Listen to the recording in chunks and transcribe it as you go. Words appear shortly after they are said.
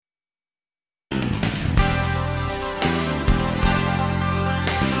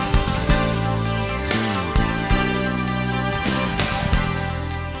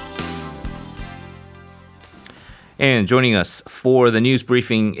And joining us for the news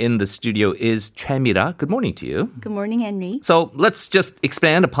briefing in the studio is Choi Mira. Good morning to you. Good morning, Henry. So let's just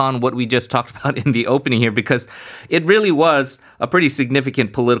expand upon what we just talked about in the opening here, because it really was a pretty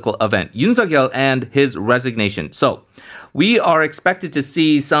significant political event. Yoon Seok-youl and his resignation. So we are expected to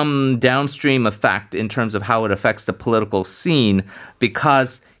see some downstream effect in terms of how it affects the political scene,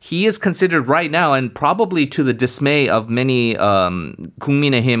 because he is considered right now, and probably to the dismay of many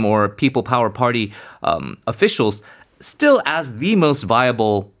국민의힘 or People Power Party officials, still as the most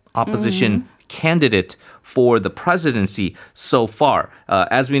viable opposition candidate for the presidency so far.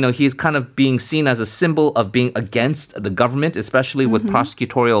 As we know, he's kind of being seen as a symbol of being against the government, especially with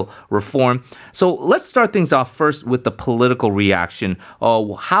prosecutorial reform. So let's start things off first with the political reaction.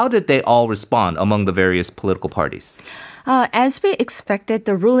 How did they all respond among the various political parties? As we expected,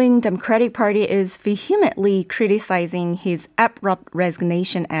 the ruling Democratic Party is vehemently criticizing his abrupt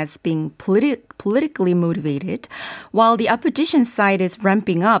resignation as being politically motivated, while the opposition side is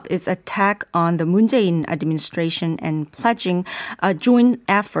ramping up its attack on the Moon Jae-in administration and pledging a joint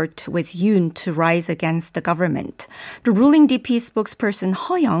effort with Yoon to rise against the government. The ruling DP spokesperson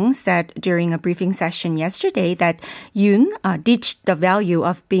Ho-young said during a briefing session yesterday that Yoon ditched the value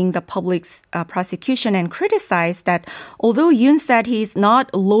of being the public's prosecution and criticized that although Yoon said he's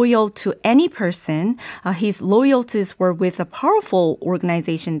not loyal to any person, his loyalties were with a powerful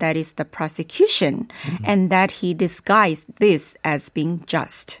organization that is the prosecution, and that he disguised this as being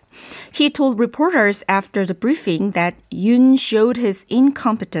just. He told reporters after the briefing that Yoon showed his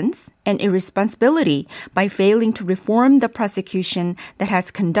incompetence and irresponsibility by failing to reform the prosecution that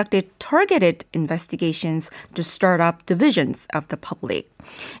has conducted targeted investigations to start up divisions of the public.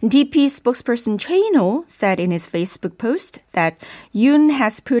 DP spokesperson Choi In-ho said in his Facebook post that Yoon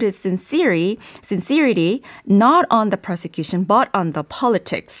has put his sincerity not on the prosecution but on the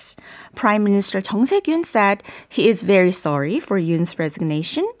politics. Prime Minister Chung Se-kyun said he is very sorry for Yoon's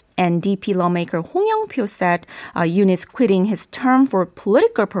resignation. And DP lawmaker Hong Young-pyo said Yoon is quitting his term for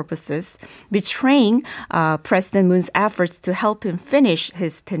political purposes, betraying President Moon's efforts to help him finish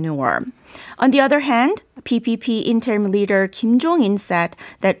his tenure. On the other hand, PPP interim leader Kim Jong-in said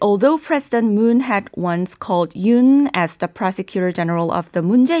that although President Moon had once called Yoon as the Prosecutor-General of the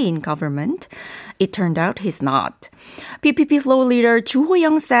Moon Jae-in government, it turned out he's not. PPP floor leader Ju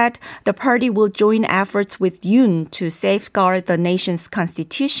Ho-young said the party will join efforts with Yoon to safeguard the nation's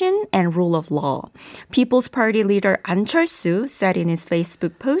constitution and rule of law. People's Party leader An Chol-soo said in his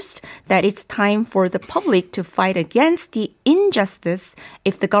Facebook post that it's time for the public to fight against the injustice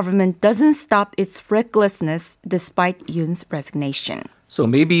if the government doesn't stop its recklessness despite Yoon's resignation. So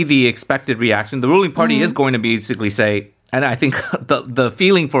maybe the expected reaction, the ruling party is going to basically say, and I think the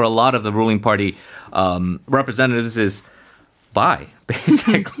feeling for a lot of the ruling party representatives is bye,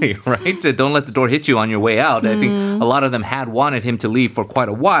 basically, right? Don't let the door hit you on your way out. I think a lot of them had wanted him to leave for quite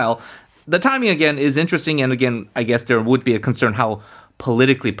a while. The timing, again, is interesting. And again, I guess there would be a concern how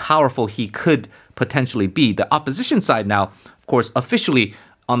politically powerful he could potentially be. The opposition side now, of course, officially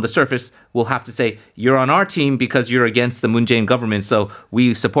on the surface, will have to say, you're on our team because you're against the Moon Jae-in government. So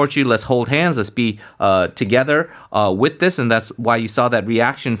we support you. Let's hold hands. Let's be together with this. And that's why you saw that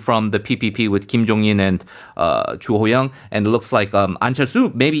reaction from the PPP with Kim Jong-in and Ju Ho-young. And it looks like An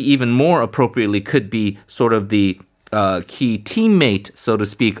Chol-soo, maybe even more appropriately, could be sort of the key teammate, so to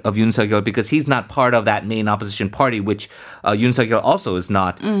speak, of Yoon Seok-youl, because he's not part of that main opposition party, which Yoon Seok-youl also is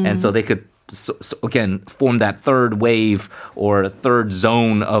not. And so they could so again, form that third wave or third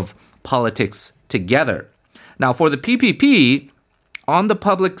zone of politics together. Now, for the PPP, on the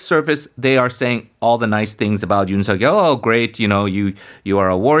public surface, they are saying all the nice things about Yoon Seok-youl. Oh, great, you are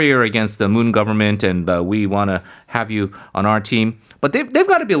a warrior against the Moon government, and we want to have you on our team. But they've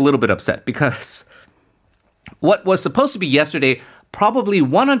got to be a little bit upset, because what was supposed to be yesterday probably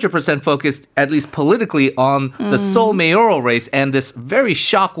 100% focused, at least politically, on the Seoul mayoral race, and this very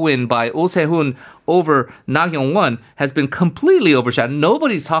shock win by Oh Se-hoon over Kyung-won has been completely overshadowed.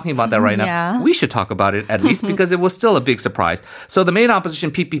 Nobody's talking about that right now. We should talk about it at least, because it was still a big surprise. So the main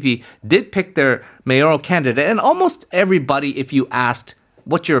opposition, PPP, did pick their mayoral candidate, and almost everybody, if you asked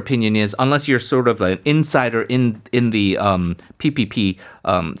what your opinion is, unless you're sort of an insider in the PPP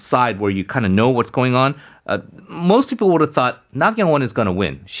side where you kind of know what's going on, most people would have thought Kyung-won is going to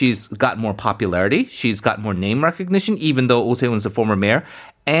win. She's got more popularity. She's got more name recognition, even though Oh Se-hoon is a former mayor.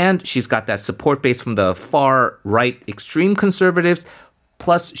 And she's got that support base from the far-right extreme conservatives.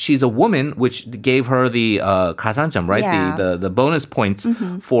 Plus, she's a woman, which gave her the 가산점, right? Yeah. The bonus points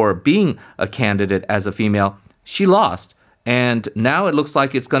for being a candidate as a female. She lost. And now it looks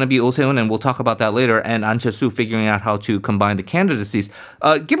like it's going to be Oh Se-hoon, and we'll talk about that later, and An Chol-soo figuring out how to combine the candidacies.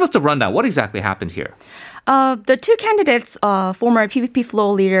 Give us the rundown. What exactly happened here? The two candidates, former PPP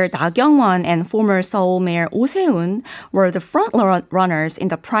floor leader Na Kyung-won and former Seoul Mayor Oh Se-hoon, were the front runners in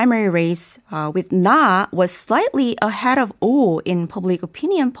the primary race, with Na was slightly ahead of Oh in public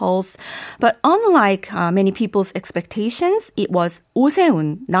opinion polls. But unlike many people's expectations, it was Oh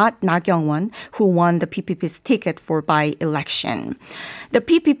Se-hoon, not Na Kyung-won, who won the PPP's ticket for by-election. The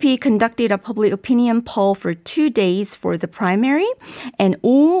PPP conducted a public opinion poll for 2 days for the primary, and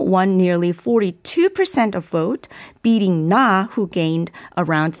Oh won nearly 42% of vote, beating Na, who gained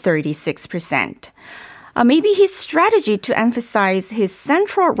around 36%. Maybe his strategy to emphasize his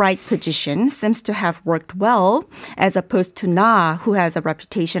central right position seems to have worked well, as opposed to Na, who has a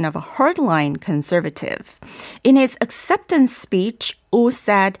reputation of a hardline conservative. In his acceptance speech, Oh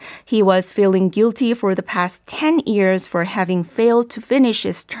said he was feeling guilty for the past 10 years for having failed to finish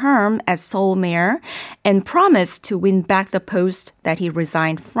his term as Seoul mayor and promised to win back the post that he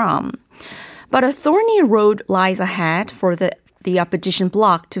resigned from. But a thorny road lies ahead for the opposition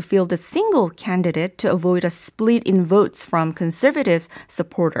bloc to field a single candidate to avoid a split in votes from conservative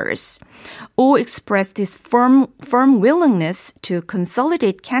supporters. Oh expressed his firm willingness to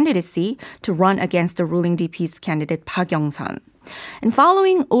consolidate candidacy to run against the ruling DP's candidate Park Young-sun. And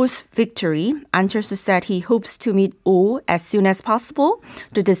following Oh's victory, An Chol-soo said he hopes to meet Oh as soon as possible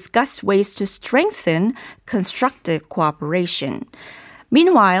to discuss ways to strengthen constructive cooperation.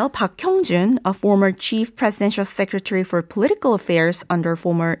 Meanwhile, Park Hyung-jun, a former chief presidential secretary for political affairs under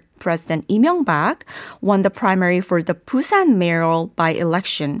former President Lee Myung-bak, won the primary for the Busan mayoral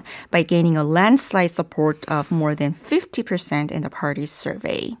by-election by gaining a landslide support of more than 50% in the party's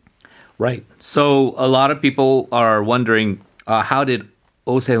survey. Right. So a lot of people are wondering, how did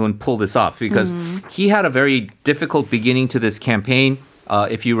Oh Se-hoon pull this off? Because he had a very difficult beginning to this campaign.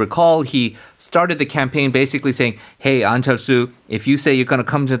 If you recall, he started the campaign basically saying, hey, An Chol-soo, if you say you're going to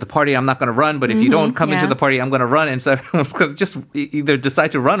come to the party, I'm not going to run. But if you don't come into the party, I'm going to run. And so everyone's going to just either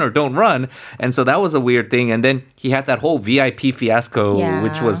decide to run or don't run. And so that was a weird thing. And then he had that whole VIP fiasco,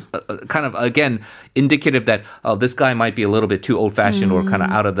 which was kind of, again, indicative that, oh, this guy might be a little bit too old-fashioned or kind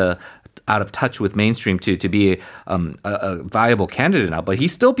of out of touch with mainstream to be a viable candidate now. But he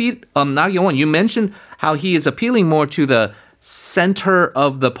still beat Na Kyung-won. You mentioned how he is appealing more to the center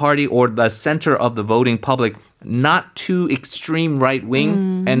of the party or the center of the voting public, not too extreme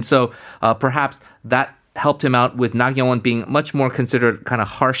right-wing. And so perhaps that helped him out with Na Kyung-won being much more considered kind of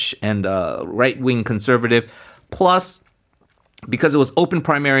harsh and right-wing conservative. Plus, because it was open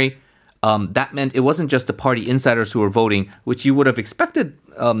primary, that meant it wasn't just the party insiders who were voting, which you would have expected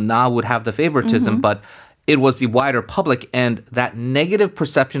Na would have the favoritism, but it was the wider public, and that negative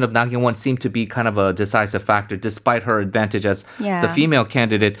perception of Na Kyung-won seemed to be kind of a decisive factor, despite her advantage as the female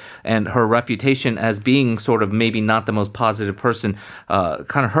candidate and her reputation as being sort of maybe not the most positive person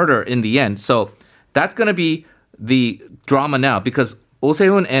kind of hurt her in the end. So that's going to be the drama now, because Oh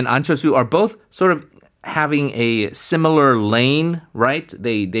Se-hoon and An Chol-soo are both sort of having a similar lane, right?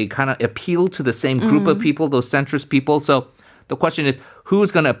 They kind of appeal to the same group of people, those centrist people. So the question is, who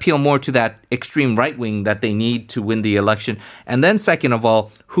is going to appeal more to that extreme right wing that they need to win the election? And then second of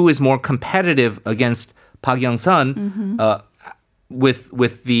all, who is more competitive against Park Young-sun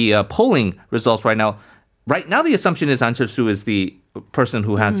with the polling results right now? Right now, the assumption is An Chol-soo is the person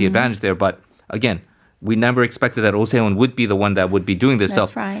who has the advantage there. But again, we never expected that Oh Se-hoon would be the one that would be doing this.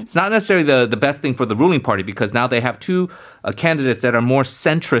 That's so right. It's not necessarily the best thing for the ruling party, because now they have two candidates that are more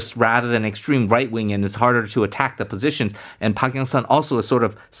centrist rather than extreme right-wing, and it's harder to attack the positions. And Park Young-sun also is sort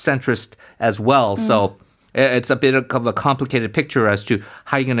of centrist as well. So it's a bit of a complicated picture as to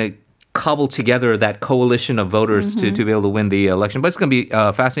how you're going to cobble together that coalition of voters to be able to win the election. But it's going to be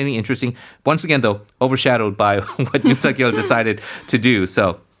fascinating, interesting. Once again, though, overshadowed by what Yoon Seok-youl decided to do.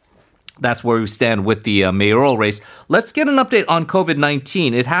 So that's where we stand with the mayoral race. Let's get an update on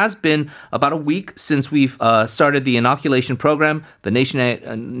COVID-19. It has been about a week since we've started the inoculation program, the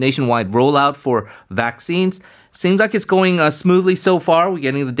nationwide rollout for vaccines. Seems like it's going smoothly so far. We're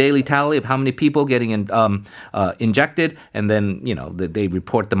getting the daily tally of how many people getting injected, and then they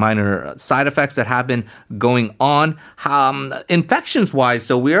report the minor side effects that have been going on. Infections-wise,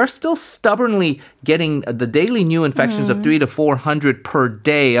 though, we are still stubbornly getting the daily new infections of 300 to 400 per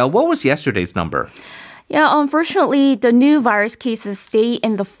day. What was yesterday's number? Yeah, unfortunately, the new virus cases stay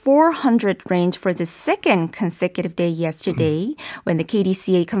in the 400 range for the second consecutive day yesterday, when the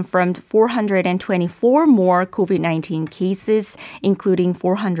KDCA confirmed 424 more COVID-19 cases, including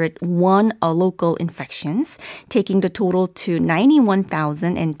 401 local infections, taking the total to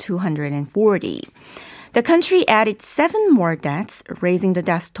 91,240. The country added 7 more deaths, raising the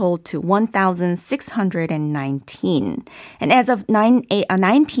death toll to 1,619. And as of 9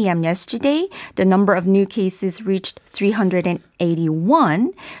 p.m. yesterday, the number of new cases reached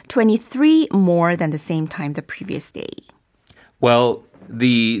 381, 23 more than the same time the previous day. Well,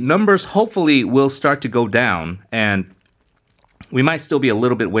 the numbers hopefully will start to go down, and we might still be a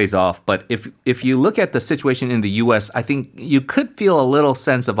little bit ways off, but if you look at the situation in the U.S., I think you could feel a little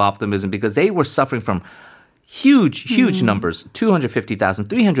sense of optimism because they were suffering from huge numbers, 250,000,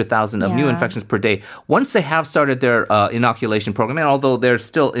 300,000 of new infections per day. Once they have started their inoculation program, and although they're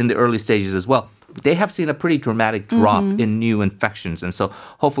still in the early stages as well, they have seen a pretty dramatic drop in new infections. And so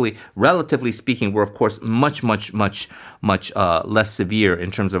hopefully, relatively speaking, we're, of course, much less severe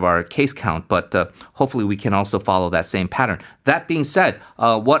in terms of our case count. But hopefully we can also follow that same pattern. That being said,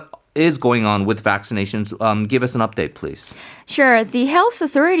 what is going on with vaccinations? Give us an update, please. Sure. The health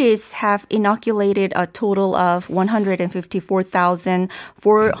authorities have inoculated a total of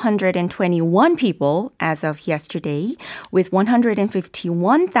 154,421 people as of yesterday, with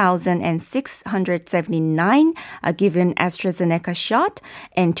 151,679 given AstraZeneca shot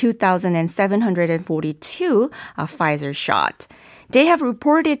and 2,742 a Pfizer shot. They have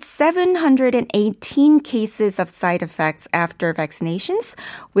reported 718 cases of side effects after vaccinations,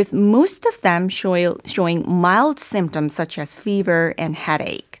 with most of them showing mild symptoms such as fever and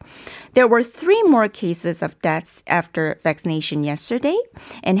headache. There were 3 more cases of deaths after vaccination yesterday,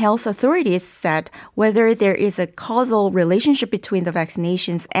 and health authorities said whether there is a causal relationship between the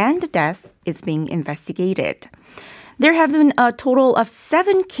vaccinations and the deaths is being investigated. There have been a total of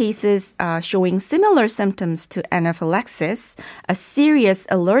 7 cases showing similar symptoms to anaphylaxis, a serious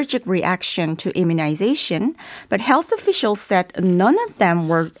allergic reaction to immunization, but health officials said none of them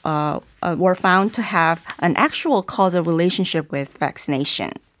were found to have an actual causal relationship with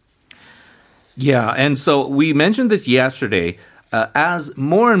vaccination. Yeah, and so we mentioned this yesterday. As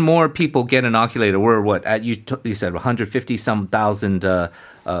more and more people get inoculated, we're you said 150-some thousand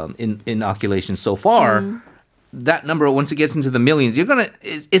inoculations so far. That number, once it gets into the millions,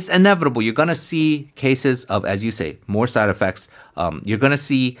 it's inevitable. You're going to see cases of, as you say, more side effects. You're going to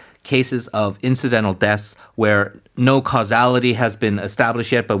see cases of incidental deaths where no causality has been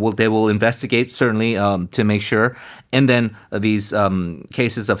established yet, but they will investigate, certainly, to make sure. And then these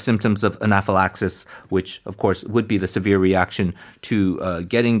cases of symptoms of anaphylaxis, which, of course, would be the severe reaction to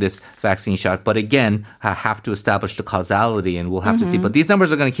getting this vaccine shot. But again, have to establish the causality, and we'll have to see. But these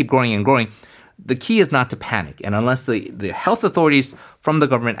numbers are going to keep growing and growing. The key is not to panic. And unless the health authorities from the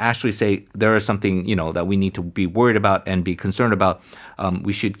government actually say there is something, that we need to be worried about and be concerned about,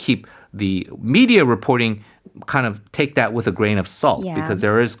 we should keep the media reporting, kind of take that with a grain of salt, because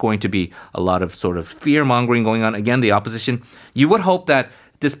there is going to be a lot of sort of fear-mongering going on. Again, the opposition, you would hope that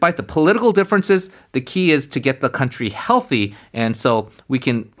despite the political differences, the key is to get the country healthy. And so we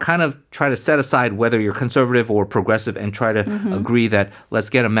can kind of try to set aside whether you're conservative or progressive and try to agree that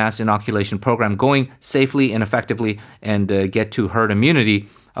let's get a mass inoculation program going safely and effectively and get to herd immunity.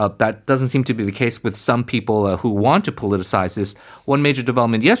 That doesn't seem to be the case with some people who want to politicize this. One major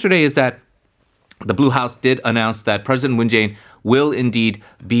development yesterday is that the Blue House did announce that President Moon Jae-in will indeed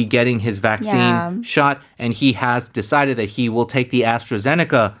be getting his vaccine shot, and he has decided that he will take the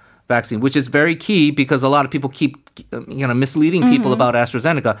AstraZeneca vaccine, which is very key because a lot of people keep misleading people about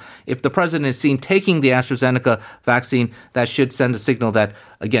AstraZeneca. If the president is seen taking the AstraZeneca vaccine, that should send a signal that,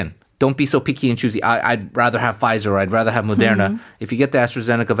 again, don't be so picky and choosy. I'd rather have Pfizer or I'd rather have Moderna. If you get the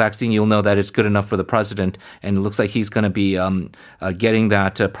AstraZeneca vaccine, you'll know that it's good enough for the president. And it looks like he's going to be getting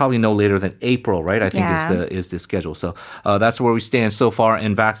that probably no later than April, right? I think is the schedule. So that's where we stand so far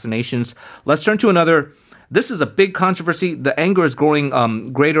in vaccinations. Let's turn to another. This is a big controversy. The anger is growing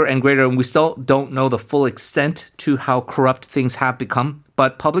greater and greater, and we still don't know the full extent to how corrupt things have become.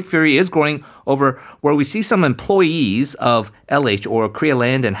 But public fury is growing over where we see some employees of LH, or Korea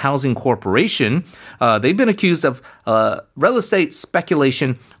Land and Housing Corporation. They've been accused of real estate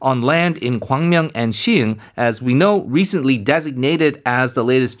speculation on land in Gwangmyeong and Siheung, as we know, recently designated as the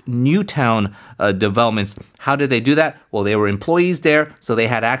latest new town developments. How did they do that? Well, they were employees there, so they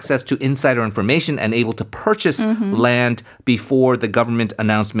had access to insider information and able to purchase land before the government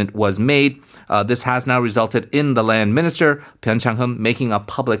announcement was made. This has now resulted in the land minister, Chang-heum, making a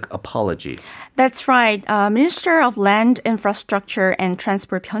public apology. That's right. Minister of Land, Infrastructure and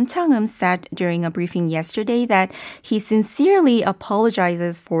Transport Chang-heum said during a briefing yesterday that he sincerely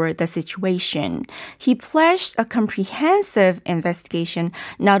apologizes for the situation. He pledged a comprehensive investigation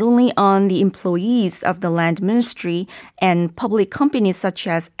not only on the employees of the land ministry and public companies such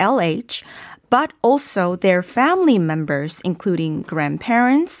as LH, but also their family members, including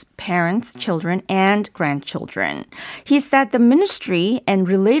grandparents, parents, children, and grandchildren. He said the ministry and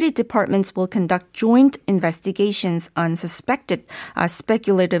related departments will conduct joint investigations on suspected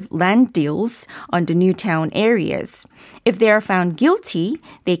speculative land deals on the Newtown areas. If they are found guilty,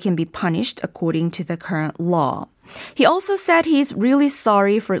 they can be punished according to the current law. He also said he's really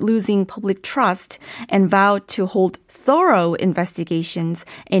sorry for losing public trust and vowed to hold thorough investigations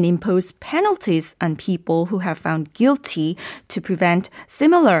and impose penalties on people who have found guilty to prevent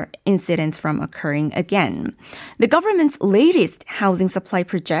similar incidents from occurring again. The government's latest housing supply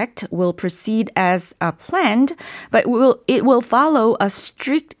project will proceed as planned, but it will follow a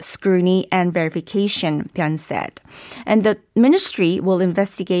strict scrutiny and verification, Byun said. And the ministry will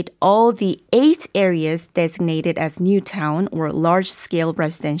investigate all the 8 areas designated as Newtown or large-scale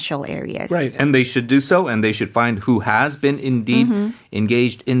residential areas. Right, and they should do so, and they should find who has been indeed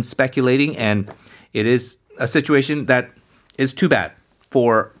engaged in speculating, and it is a situation that is too bad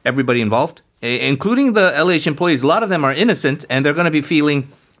for everybody involved, including the LH employees. A lot of them are innocent, and they're going to be feeling,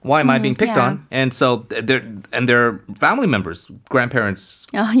 why am I being picked on? And so their family members, grandparents,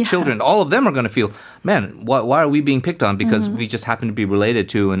 children, all of them are going to feel, man, why are we being picked on? Because we just happen to be related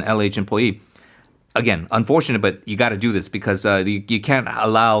to an LH employee. Again, unfortunate, but you got to do this because you can't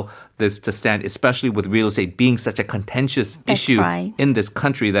allow this to stand, especially with real estate being such a contentious issue in this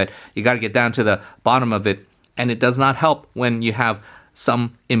country that you got to get down to the bottom of it. And it does not help when you have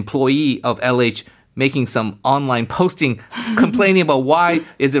some employee of LH making some online posting complaining about why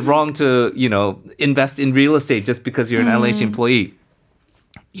is it wrong to, invest in real estate just because you're an LH employee.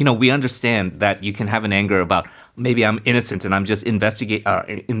 We understand that you can have an anger about maybe I'm innocent and I'm just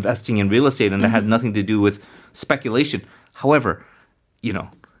investing in real estate and that has nothing to do with speculation. However,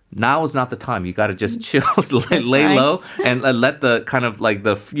 now is not the time. You got to just chill, lay low, and let the kind of like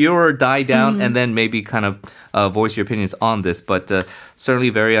the furor die down, and then maybe kind of voice your opinions on this. But certainly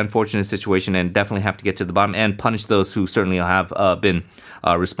a very unfortunate situation, and definitely have to get to the bottom and punish those who certainly have been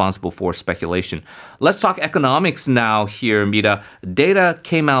responsible for speculation. Let's talk economics now here, Mira. Data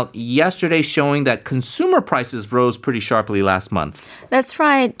came out yesterday showing that consumer prices rose pretty sharply last month. That's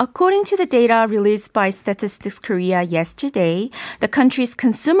right. According to the data released by Statistics Korea yesterday, the country's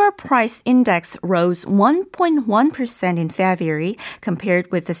consumer price index rose 1.1% in February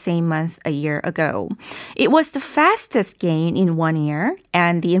compared with the same month a year ago. It was the fastest gain in 1 year,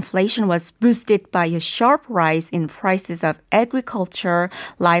 and the inflation was boosted by a sharp rise in prices of agriculture,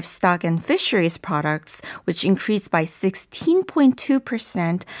 livestock, and fisheries products, which increased by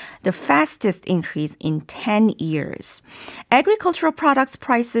 16.2%, the fastest increase in 10 years. Agricultural products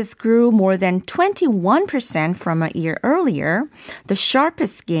prices grew more than 21% from a year earlier, the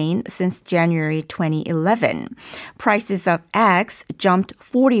sharpest gain since January 2011. Prices of eggs jumped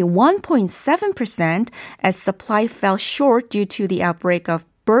 41.7% as supply fell short due to the outbreak of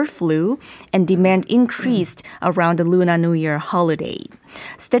bird flu and demand increased around the Lunar New Year holiday.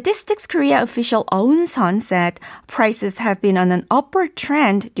 Statistics Korea official Oh Se-hoon said prices have been on an upward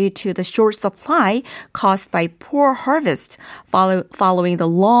trend due to the short supply caused by poor harvest following the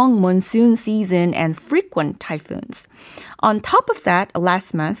long monsoon season and frequent typhoons. On top of that,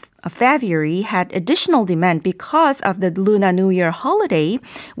 last month, February had additional demand because of the Lunar New Year holiday,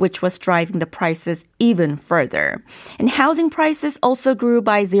 which was driving the prices even further. And housing prices also grew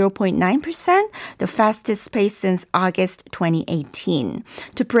by 0.9%, the fastest pace since August 2018.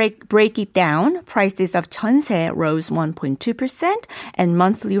 To break it down, prices of 전세 rose 1.2%, and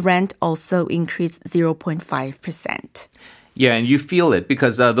monthly rent also increased 0.5%. Yeah, and you feel it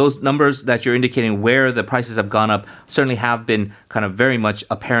because those numbers that you're indicating where the prices have gone up certainly have been kind of very much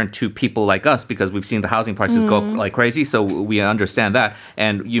apparent to people like us because we've seen the housing prices go up like crazy, so we understand that.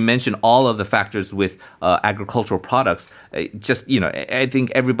 And you mentioned all of the factors with agricultural products. I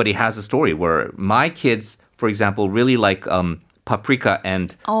think everybody has a story where my kids, for example, really like paprika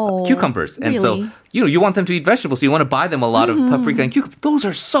and cucumbers. And really? So, you want them to eat vegetables, so you want to buy them a lot of paprika and cucumbers. Those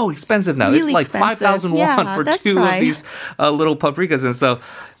are so expensive now. Really it's like 5,000 won for two of these little paprikas. And so,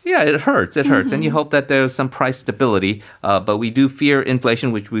 yeah, it hurts. It hurts. And you hope that there's some price stability. But we do fear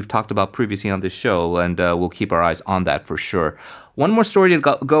inflation, which we've talked about previously on this show. And we'll keep our eyes on that for sure. One more story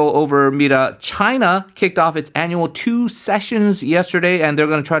to go over, Mira. China kicked off its annual 2 sessions yesterday, and they're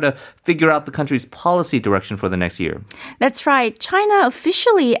going to try to figure out the country's policy direction for the next year. That's right. China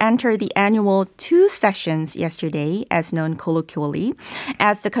officially entered the annual 2 sessions yesterday, as known colloquially,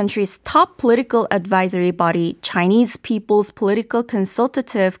 as the country's top political advisory body, Chinese People's Political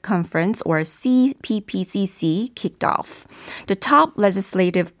Consultative Conference, or CPPCC, kicked off. The top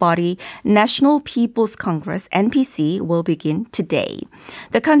legislative body, National People's Congress, NPC, will begin today. today.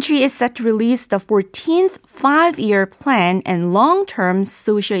 The country is set to release the 14th five-year plan and long-term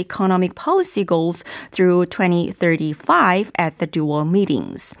socio-economic policy goals through 2035 at the dual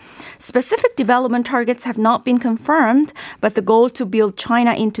meetings. Specific development targets have not been confirmed, but the goal to build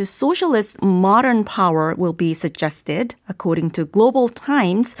China into socialist modern power will be suggested, according to Global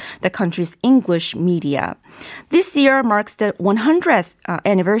Times, the country's English media. This year marks the 100th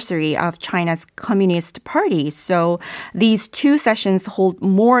anniversary of China's Communist Party, so these two sessions hold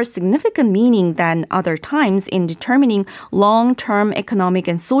more significant meaning than other times in determining long-term economic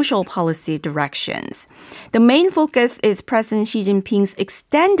and social policy directions. The main focus is President Xi Jinping's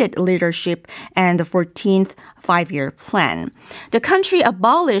extended leadership and the 14th five-year plan. The country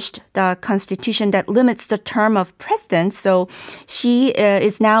abolished the constitution that limits the term of president, so Xi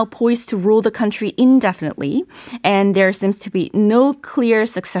is now poised to rule the country indefinitely, and there seems to be no clear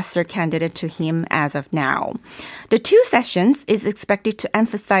successor candidate to him as of now. The two sessions is expected to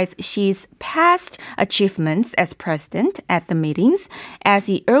emphasize Xi's past achievements as president at the meetings, as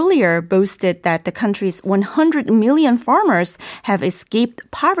he earlier boasted that the country's 100 million farmers have escaped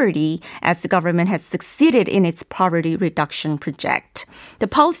poverty as the government has succeeded in its poverty reduction project. The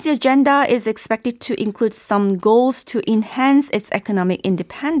policy agenda is expected to include some goals to enhance its economic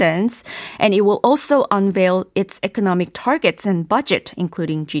independence, and it will also unveil its economic targets and budget,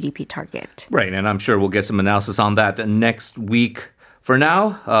 including GDP target. Right, and I'm sure we'll get some analysis on that next week. For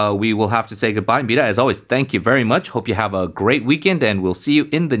now, we will have to say goodbye. Mira, as always, thank you very much. Hope you have a great weekend, and we'll see you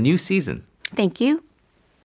in the new season. Thank you.